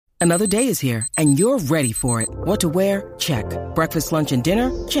Another day is here, and you're ready for it. What to wear? Check. Breakfast, lunch, and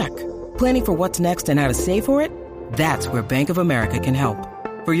dinner? Check. Planning for what's next and how to save for it? That's where Bank of America can help.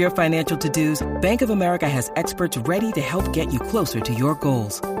 For your financial to-dos, Bank of America has experts ready to help get you closer to your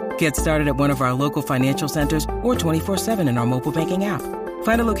goals. Get started at one of our local financial centers or 24/7 in our mobile banking app.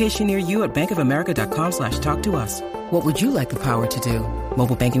 Find a location near you at bankofamerica.com/talktous. What would you like the power to do?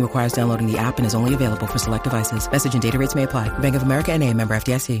 Mobile banking requires downloading the app and is only available for select devices. Message and data rates may apply. Bank of America N.A., member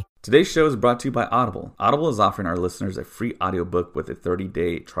FDIC. Today's show is brought to you by Audible. Audible is offering our listeners a free audiobook with a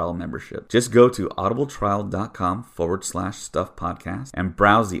 30-day trial membership. Just go to audibletrial.com/stuffpodcast and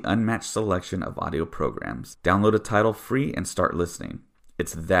browse the unmatched selection of audio programs. Download a title free and start listening.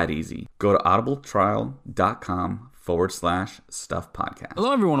 It's that easy. Go to audibletrial.com/stuffpodcast.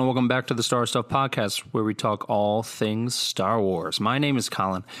 Hello, everyone, and welcome back to the Star Stuff Podcast, where we talk all things Star Wars. My name is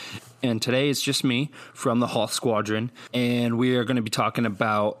Colin, and today it's just me from the Hoth Squadron, and we are going to be talking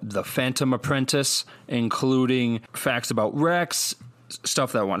about The Phantom Apprentice, including facts about Rex,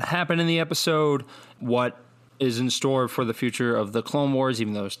 stuff that won't happen in the episode, what is in store for the future of the Clone Wars,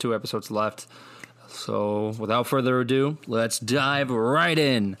 even though there's 2 episodes left. So, without further ado, let's dive right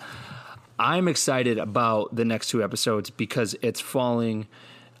in. I'm excited about the next 2 episodes because it's falling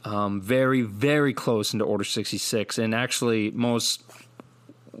very, very close into Order 66. And actually,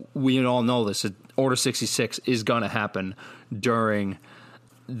 we all know this, Order 66 is going to happen during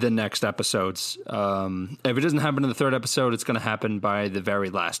the next episodes. If it doesn't happen in the 3rd episode, it's going to happen by the very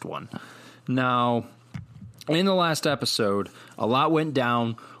last one. Now, in the last episode, a lot went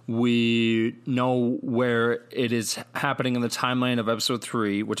down. We know where it is happening in the timeline of episode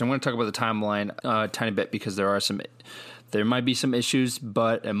 3, which I'm going to talk about the timeline a tiny bit because there might be some issues,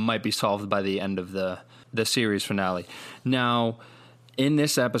 but it might be solved by the end of the series finale. Now, in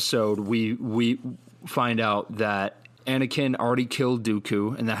this episode, we find out that Anakin already killed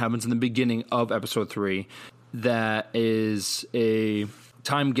Dooku, and that happens in the beginning of episode 3. That is a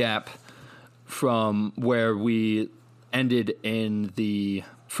time gap from where we ended in the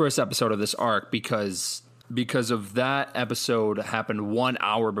first episode of this arc because of that episode happened 1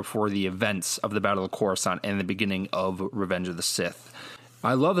 hour before the events of the Battle of Coruscant and the beginning of Revenge of the Sith.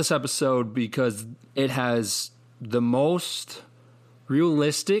 I love this episode because it has the most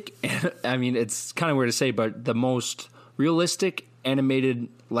realistic, I mean, it's kind of weird to say, but the most realistic animated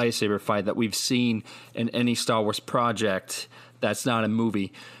lightsaber fight that we've seen in any Star Wars project that's not a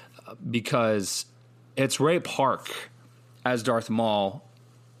movie, because it's Ray Park as Darth Maul,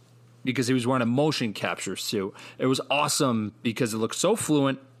 because he was wearing a motion capture suit. It was awesome because it looked so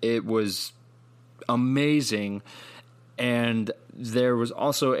fluent. It was amazing. And there was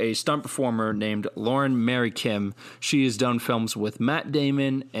also a stunt performer named Lauren Mary Kim. She has done films with Matt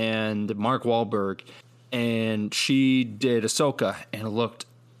Damon and Mark Wahlberg. And she did Ahsoka, and it looked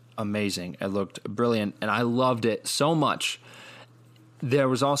amazing. It looked brilliant, and I loved it so much. There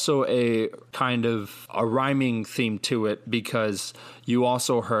was also a kind of a rhyming theme to it because you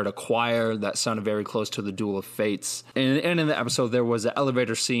also heard a choir that sounded very close to the Duel of Fates. And in the episode, there was an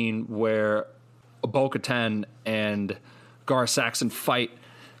elevator scene where Bo-Katan and Gar Saxon fight.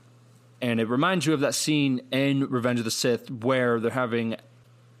 And it reminds you of that scene in Revenge of the Sith where they're having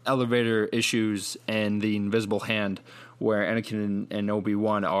elevator issues and the Invisible Hand, where Anakin and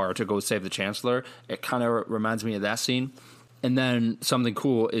Obi-Wan are to go save the Chancellor. It kind of reminds me of that scene. And then something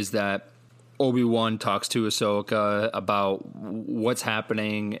cool is that Obi-Wan talks to Ahsoka about what's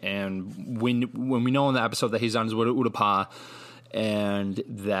happening, and when we know in the episode that he's on his way to Utapau, and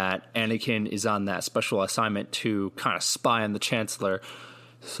that Anakin is on that special assignment to kind of spy on the Chancellor.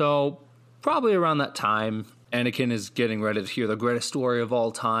 So probably around that time, Anakin is getting ready to hear the greatest story of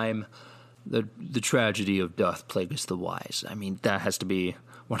all time, the tragedy of Darth Plagueis the Wise. I mean, that has to be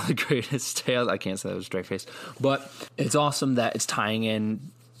one of the greatest tales. I can't say that with a straight face. But it's awesome that it's tying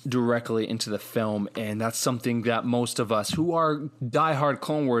in directly into the film, and that's something that most of us who are diehard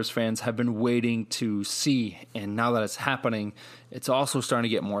Clone Wars fans have been waiting to see. And now that it's happening, it's also starting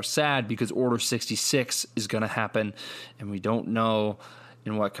to get more sad because Order 66 is going to happen, and we don't know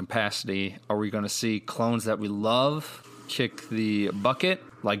in what capacity. Are we going to see clones that we love kick the bucket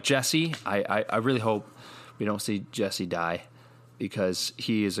like Jesse? I really hope we don't see Jesse die, because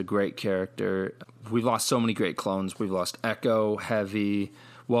he is a great character. We've lost so many great clones. We've lost Echo, Heavy.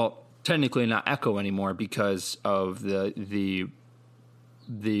 Well, technically not Echo anymore because of the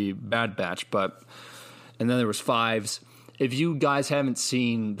Bad Batch, and then there was Fives. If you guys haven't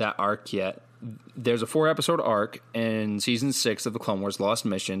seen that arc yet, there's a 4-episode arc in season 6 of the Clone Wars Lost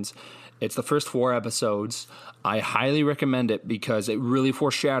Missions. It's the first 4 episodes. I highly recommend it because it really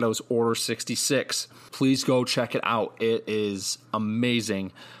foreshadows Order 66. Please go check it out. It is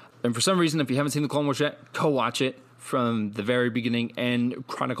amazing. And for some reason, if you haven't seen the Clone Wars yet, go watch it from the very beginning in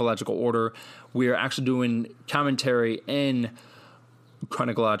chronological order. We are actually doing commentary in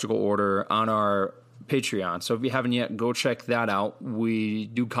chronological order on our Patreon. So if you haven't yet, go check that out. We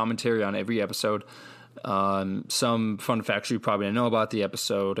do commentary on every episode. Some fun facts you probably didn't know about the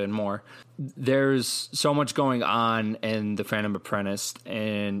episode and more. There's so much going on in The Phantom Apprentice,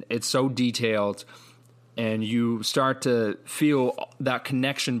 and it's so detailed, and you start to feel that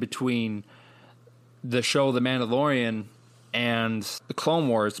connection between the show The Mandalorian and the Clone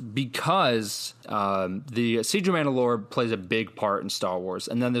Wars, because the Siege of Mandalore plays a big part in Star Wars.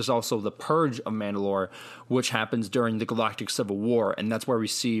 And then there's also the Purge of Mandalore, which happens during the Galactic Civil War. And that's where we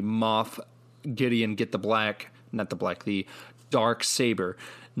see Moff Gideon get the dark saber.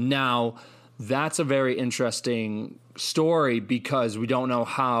 Now, that's a very interesting story because we don't know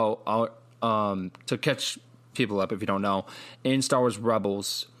how, to catch people up if you don't know, in Star Wars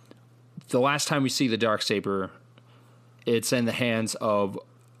Rebels, the last time we see the dark saber, it's in the hands of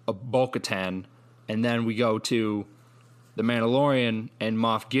Bo-Katan, and then we go to the Mandalorian, and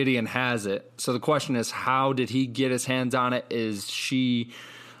Moff Gideon has it. So the question is, how did he get his hands on it? Was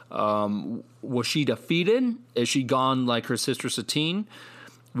she defeated? Is she gone like her sister Satine?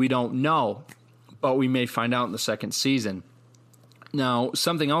 We don't know, but we may find out in the second season. Now,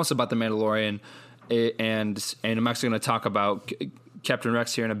 something else about the Mandalorian, and I'm actually going to talk about Captain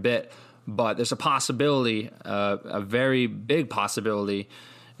Rex here in a bit, but there's a possibility, a very big possibility,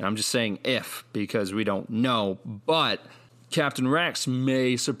 and I'm just saying if, because we don't know, but Captain Rex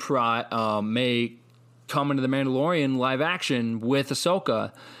may come into the Mandalorian live action with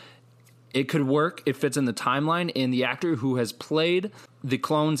Ahsoka. It could work. It fits in the timeline, and the actor who has played the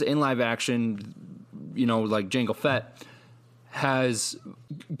clones in live action, like Jango Fett, has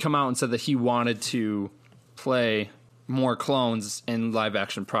come out and said that he wanted to play more clones in live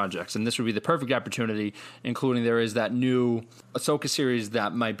action projects, and this would be the perfect opportunity, including there is that new Ahsoka series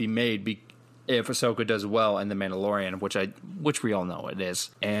that might be made if Ahsoka does well in The Mandalorian, which we all know it is.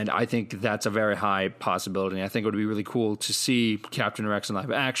 And I think that's a very high possibility. I think it would be really cool to see Captain Rex in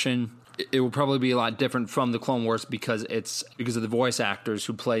live action. It will probably be a lot different from the Clone Wars because of the voice actors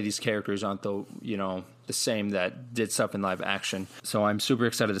who play these characters aren't the same that did stuff in live action. So I'm super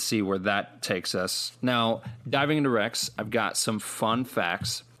excited to see where that takes us. Now, diving into Rex, I've got some fun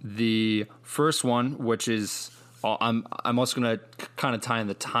facts. The first one, which is I'm also going to kind of tie in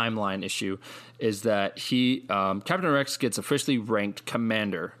the timeline issue, is that Captain Rex gets officially ranked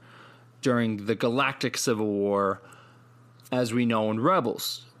commander during the Galactic Civil War, as we know in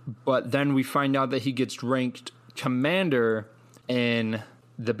Rebels. But then we find out that he gets ranked commander in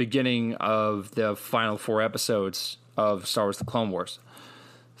the beginning of the final 4 episodes of Star Wars The Clone Wars.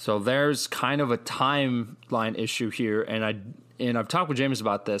 So there's kind of a timeline issue here, and I've talked with James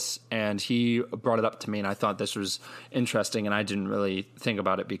about this, and he brought it up to me, and I thought this was interesting, and I didn't really think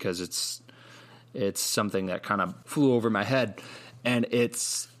about it because it's something that kind of flew over my head. And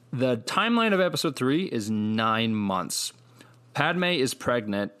it's the timeline of episode 3 is 9 months. Padme is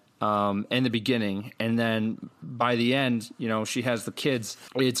pregnant in the beginning, and then by the end, she has the kids.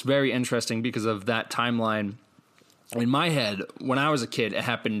 It's very interesting because of that timeline. In my head, when I was a kid, it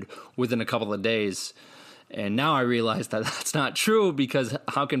happened within a couple of days, and now I realize that that's not true, because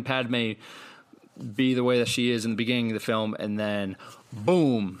how can Padme be the way that she is in the beginning of the film, and then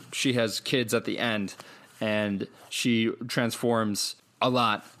boom, she has kids at the end, and she transforms a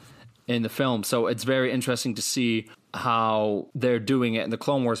lot in the film. So it's very interesting to see how they're doing it in the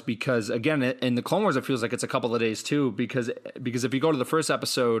Clone Wars, because again, in the Clone Wars, it feels like it's a couple of days too, because if you go to the first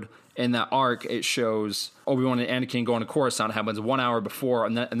episode in that arc, it shows Obi-Wan and Anakin going to Coruscant. It happens 1 hour before,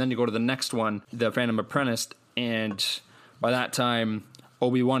 and then you go to the next one, The Phantom Apprentice, and by that time,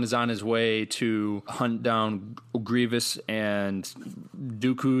 Obi-Wan is on his way to hunt down Grievous, and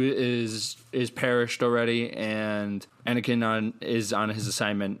Dooku is perished already, and Anakin is on his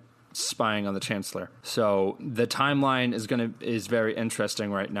assignment spying on the Chancellor. So the timeline is very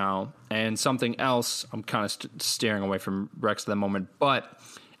interesting right now. And something else, I'm kind of steering away from Rex at the moment, but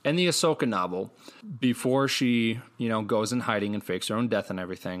in the Ahsoka novel, before she goes in hiding and fakes her own death and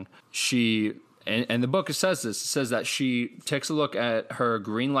everything, and the book says this, it says that she takes a look at her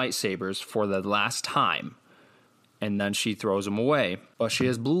green lightsabers for the last time, and then she throws them away. But she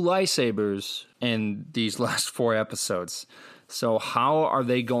has blue lightsabers in these last 4 episodes. So how are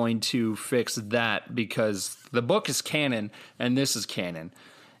they going to fix that? Because the book is canon and this is canon,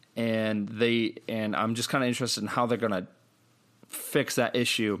 and I'm just kind of interested in how they're going to fix that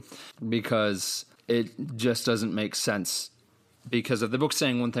issue, because it just doesn't make sense. Because if the book's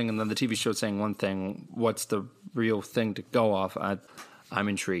saying one thing and then the TV show's saying one thing, what's the real thing to go off? I'm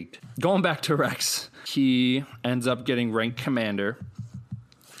intrigued. Going back to Rex, he ends up getting ranked commander.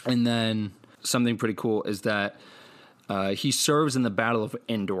 And then something pretty cool is that he serves in the Battle of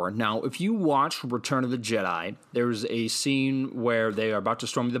Endor. Now, if you watch Return of the Jedi, there's a scene where they are about to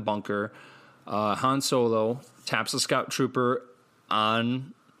storm the bunker. Han Solo taps a scout trooper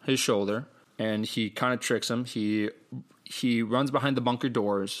on his shoulder, and he kind of tricks him. He runs behind the bunker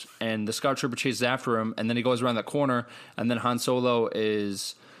doors, and the scout trooper chases after him, and then he goes around the corner, and then Han Solo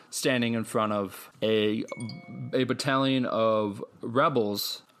is standing in front of a battalion of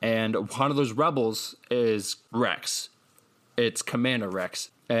rebels, and one of those rebels is Rex. It's Commander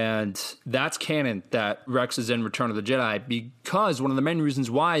Rex. And that's canon that Rex is in Return of the Jedi, because one of the main reasons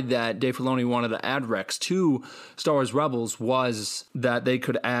why that Dave Filoni wanted to add Rex to Star Wars Rebels was that they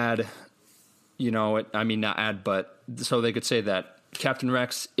could add, not add, but so they could say that Captain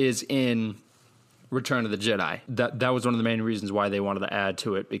Rex is in Return of the Jedi. That was one of the main reasons why they wanted to add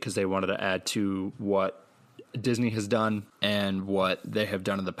to it, because they wanted to add to what Disney has done and what they have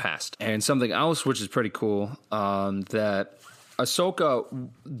done in the past. And something else which is pretty cool, that Ahsoka,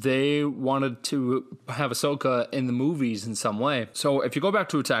 they wanted to have Ahsoka in the movies in some way. So if you go back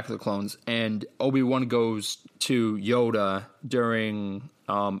to Attack of the Clones, and Obi-Wan goes to Yoda during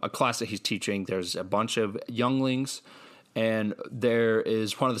a class that he's teaching, there's a bunch of younglings, and there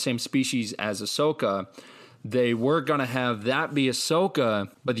is one of the same species as Ahsoka. They were going to have that be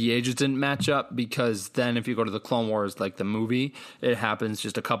Ahsoka, but the ages didn't match up, because then if you go to the Clone Wars, like the movie, it happens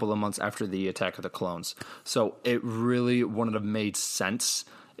just a couple of months after the Attack of the Clones. So it really wouldn't have made sense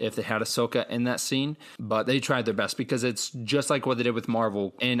if they had Ahsoka in that scene, but they tried their best, because it's just like what they did with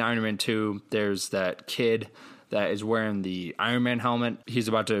Marvel. In Iron Man 2, there's that kid that is wearing the Iron Man helmet. He's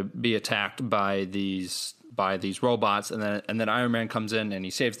about to be attacked by these robots, and then Iron Man comes in and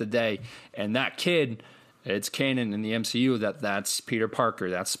he saves the day, and that kid, it's canon in the MCU that's Peter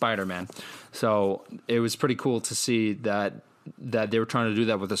Parker, that's Spider-Man. So it was pretty cool to see that they were trying to do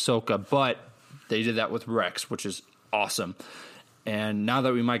that with Ahsoka, but they did that with Rex, which is awesome. And now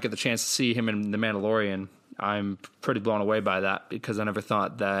that we might get the chance to see him in The Mandalorian, I'm pretty blown away by that, because I never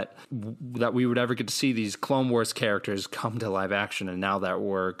thought that we would ever get to see these Clone Wars characters come to live action. And now that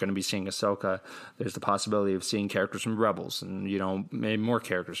we're going to be seeing Ahsoka, there's the possibility of seeing characters from Rebels and, maybe more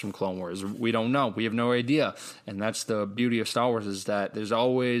characters from Clone Wars. We don't know. We have no idea. And that's the beauty of Star Wars, is that there's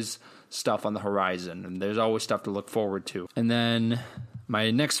always stuff on the horizon, and there's always stuff to look forward to. And then my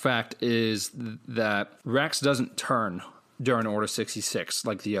next fact is that Rex doesn't turn during Order 66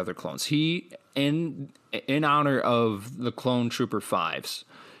 like the other clones. He, in honor of the Clone Trooper 5s,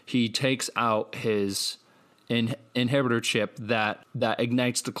 he takes out his inhibitor chip that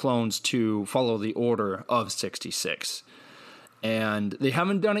ignites the clones to follow the Order of 66. And they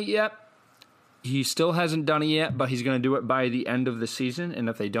haven't done it yet. He still hasn't done it yet, but he's going to do it by the end of the season. And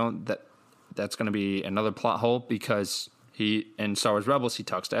if they don't, that's going to be another plot hole, because in Star Wars Rebels, he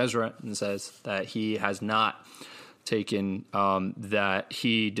talks to Ezra and says that he has not taken, that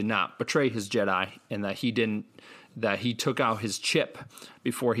he did not betray his Jedi, and that he took out his chip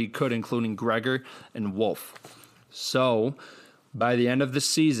before he could, including Gregor and Wolf. So by the end of the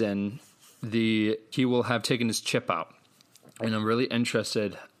season, he will have taken his chip out. And I'm really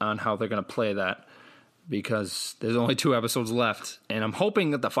interested on how they're going to play that, because there's only 2 episodes left. And I'm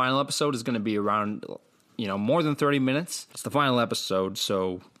hoping that the final episode is going to be around, more than 30 minutes. It's the final episode,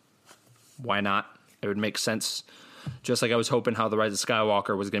 so why not? It would make sense. Just like I was hoping how The Rise of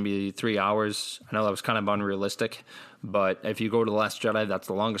Skywalker was going to be 3 hours. I know that was kind of unrealistic, but if you go to The Last Jedi, that's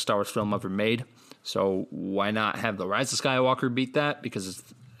the longest Star Wars film ever made. So why not have The Rise of Skywalker beat that? Because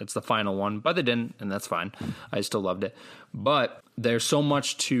it's the final one, but they didn't, and that's fine. I still loved it. But there's so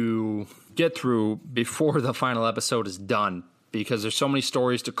much to get through before the final episode is done, because there's so many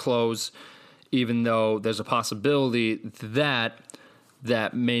stories to close, even though there's a possibility that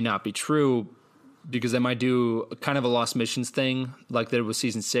may not be true, because they might do kind of a Lost Missions thing like they did with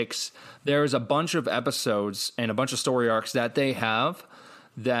Season 6. There's a bunch of episodes and a bunch of story arcs that they have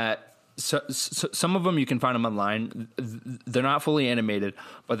that some of them you can find them online. They're not fully animated,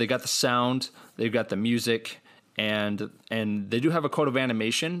 but they got the sound, they've got the music, and they do have a code of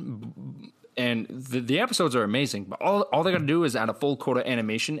animation. And the episodes are amazing, but all they got to do is add a full code of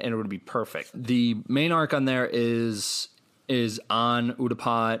animation, and it would be perfect. The main arc on there is on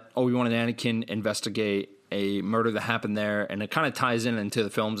Utapau. Obi-Wan and Anakin investigate a murder that happened there, and it kind of ties into the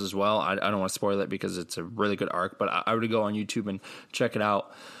films as well. I don't want to spoil it because it's a really good arc, but I would go on YouTube and check it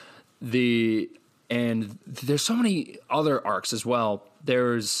out. And there's so many other arcs as well.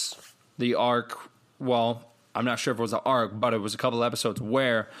 There's the arc, well, I'm not sure if it was an arc, but it was a couple of episodes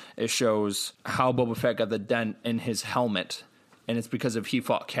where it shows how Boba Fett got the dent in his helmet and it's because of he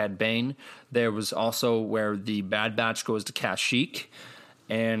fought Cad Bane. There was also where the Bad Batch goes to Kashyyyk,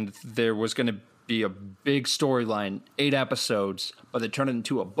 and there was going to be a big storyline, 8 episodes, but they turned it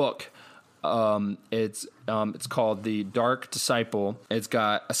into a book. It's called The Dark Disciple. It's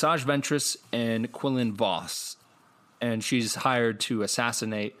got Asajj Ventress and Quinlan Vos, and she's hired to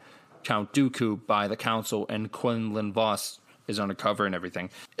assassinate Count Dooku by the Council, and Quinlan Vos is undercover and everything.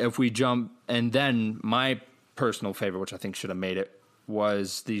 If we jump, and then my personal favorite, which I think should have made it,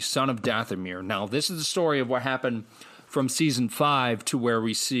 was the Son of Dathomir. Now, this is the story of what happened from season 5 to where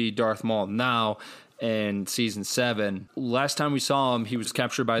we see Darth Maul now in season 7. Last time we saw him, he was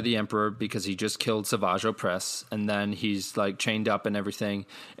captured by the Emperor because he just killed Savage Opress, and then he's like chained up and everything.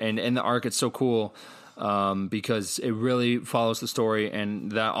 And in the arc, it's so cool because it really follows the story,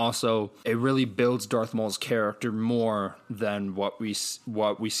 and that also it really builds Darth Maul's character more than what we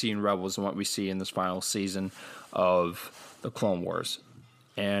see in Rebels and what we see in this final season of the Clone Wars.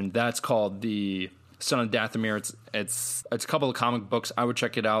 And that's called the Son of Dathomir. It's a couple of comic books. I would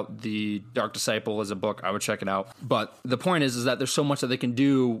check it out. The Dark Disciple is a book. I would check it out. But the point is that there's so much that they can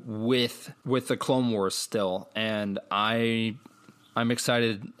do with the Clone Wars still, and I'm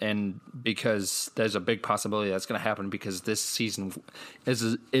excited, and because there's a big possibility that's going to happen because this season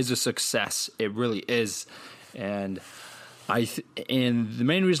is a success. It really is, and and the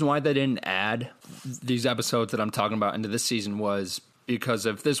main reason why they didn't add these episodes that I'm talking about into this season was because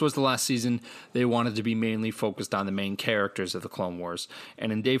if this was the last season, they wanted to be mainly focused on the main characters of the Clone Wars.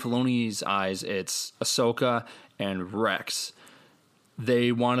 And in Dave Filoni's eyes, it's Ahsoka and Rex.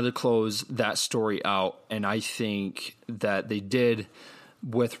 They wanted to close that story out, and I think that they did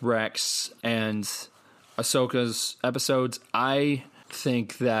with Rex and Ahsoka's episodes. I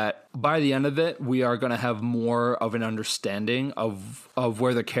think that by the end of it, we are going to have more of an understanding of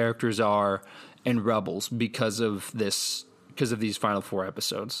where the characters are in Rebels because of these final 4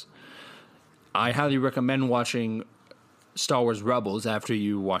 episodes. I highly recommend watching Star Wars Rebels after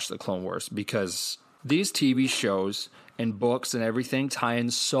you watch the Clone Wars, because these TV shows and books and everything tie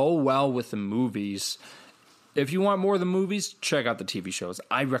in so well with the movies. If you want more of the movies, check out the TV shows.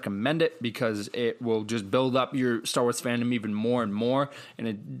 I recommend it because it will just build up your Star Wars fandom even more and more, and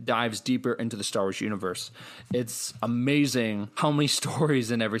it dives deeper into the Star Wars universe. It's amazing how many stories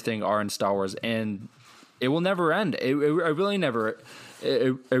and everything are in Star Wars, and it will never end. It really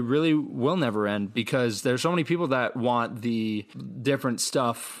will never end, because there's so many people that want the different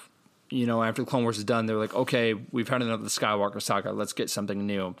stuff. You know, after the Clone Wars is done, they're like, okay, we've had enough of the Skywalker saga. Let's get something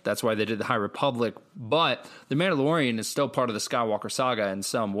new. That's why they did the High Republic. But The Mandalorian is still part of the Skywalker saga in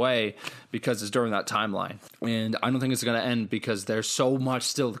some way because it's during that timeline. And I don't think it's going to end because there's so much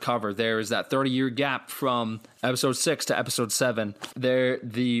still to cover. There is that 30-year gap from Episode 6 to Episode 7.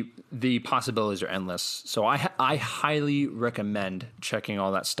 The possibilities are endless. So I highly recommend checking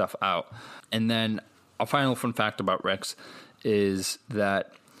all that stuff out. And then a final fun fact about Rex is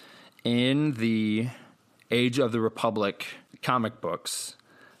that in the Age of the Republic comic books,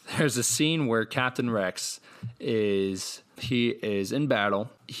 there's a scene where Captain Rex is in battle.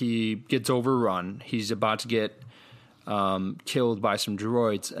 He gets overrun. He's about to get killed by some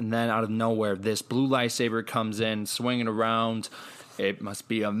droids, and then out of nowhere, this blue lightsaber comes in, swinging around. It must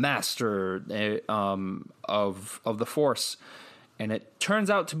be a master of the Force. And it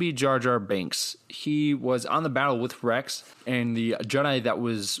turns out to be Jar Jar Binks. He was on the battle with Rex, and the Jedi that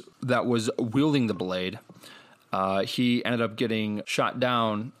was wielding the blade, he ended up getting shot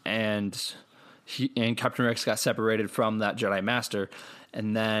down, and Captain Rex got separated from that Jedi Master.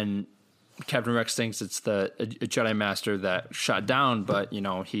 And then Captain Rex thinks it's the Jedi Master that shot down, but you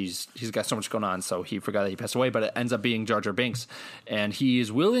know he's got so much going on, so he forgot that he passed away. But it ends up being Jar Jar Binks, and he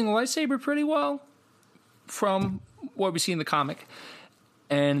is wielding the lightsaber pretty well from what we see in the comic.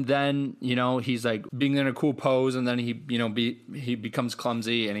 And then, you know, he's like being in a cool pose, and then he becomes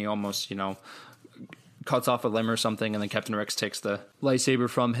clumsy, and he almost, you know, cuts off a limb or something, and then Captain Rex takes the lightsaber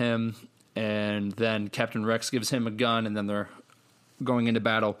from him, and then Captain Rex gives him a gun, and then they're going into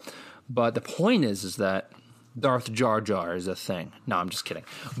battle. But the point is that Darth Jar Jar is a thing. No, I'm just kidding.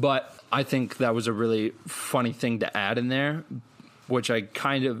 But I think that was a really funny thing to add in there, which I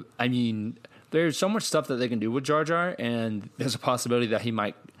mean, there's so much stuff that they can do with Jar Jar, and there's a possibility that he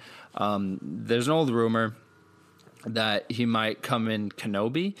might. There's an old rumor that he might come in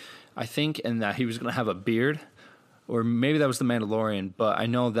Kenobi, I think, and that he was going to have a beard, or maybe that was the Mandalorian. But I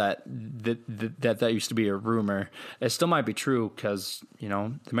know that used to be a rumor. It still might be true because you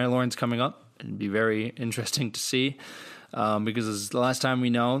know the Mandalorian's coming up. It'd be very interesting to see because the last time we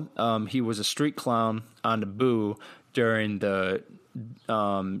know, he was a street clown on Naboo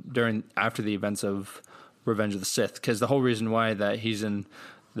after the events of Revenge of the Sith, because the whole reason why that he's in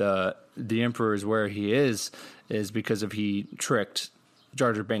the Emperor is where he is because of he tricked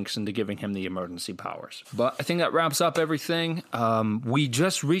Jar Jar Binks into giving him the emergency powers. But I think that wraps up everything. We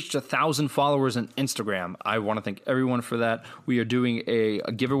just reached 1,000 followers on Instagram. I want to thank everyone for that. We are doing a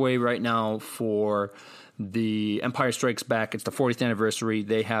giveaway right now for the Empire Strikes Back. It's the 40th anniversary.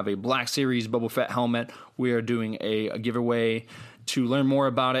 They have a Black Series Boba Fett helmet. We are doing a giveaway. To learn more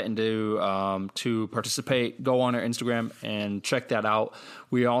about it and to participate, go on our Instagram and check that out.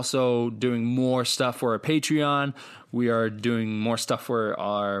 We are also doing more stuff for our Patreon. We are doing more stuff for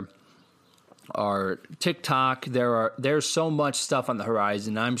our TikTok. There's so much stuff on the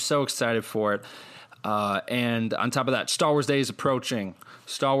horizon. I'm so excited for it. And on top of that, Star Wars Day is approaching.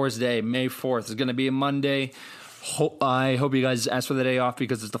 Star Wars Day, May 4th, is going to be a Monday. I hope you guys ask for the day off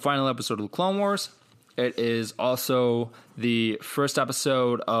because it's the final episode of the Clone Wars. It is also the first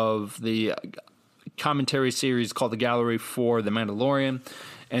episode of the commentary series called The Gallery for The Mandalorian.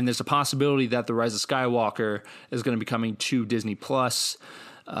 And there's a possibility that The Rise of Skywalker is going to be coming to Disney+.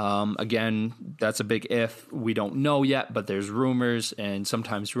 Again, that's a big if. We don't know yet, but there's rumors, and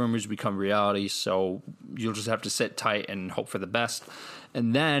sometimes rumors become reality. So you'll just have to sit tight and hope for the best.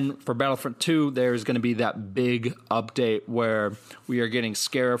 And then for Battlefront 2, there's going to be that big update where we are getting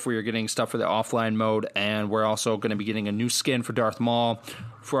Scarif, we are getting stuff for the offline mode, and we're also going to be getting a new skin for Darth Maul.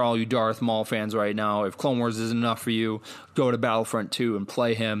 For all you Darth Maul fans right now, if Clone Wars isn't enough for you, go to Battlefront 2 and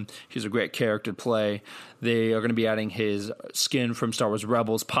play him. He's a great character to play. They are going to be adding his skin from Star Wars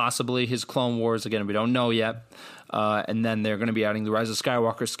Rebels, possibly his Clone Wars. Again, we don't know yet. And then they're going to be adding the Rise of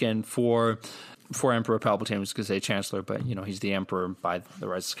Skywalker skin for Emperor Palpatine. I was going to say Chancellor, but he's the Emperor by the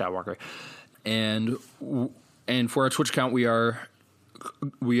Rise of Skywalker. And for our Twitch account, we are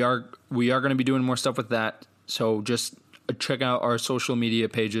going to be doing more stuff with that. So just check out our social media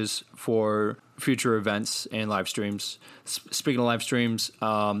pages for future events and live streams. Speaking of live streams,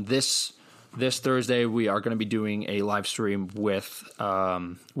 this Thursday we are going to be doing a live stream with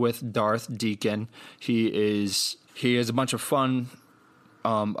Darth Deacon. He has a bunch of fun.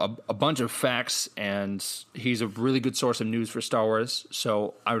 A bunch of facts, and he's a really good source of news for Star Wars,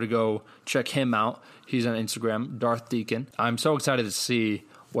 so I would go check him out. He's on Instagram, Darth Deacon. I'm so excited to see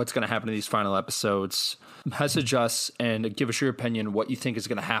what's going to happen in these final episodes. Message us and give us your opinion, what you think is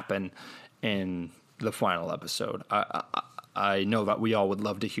going to happen in the final episode. I know that we all would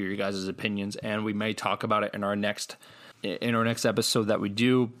love to hear your guys' opinions, and we may talk about it in our next episode that we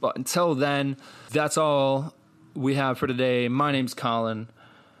do. But until then, that's all we have for today. My name's Colin.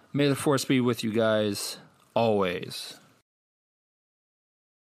 May the Force be with you guys always.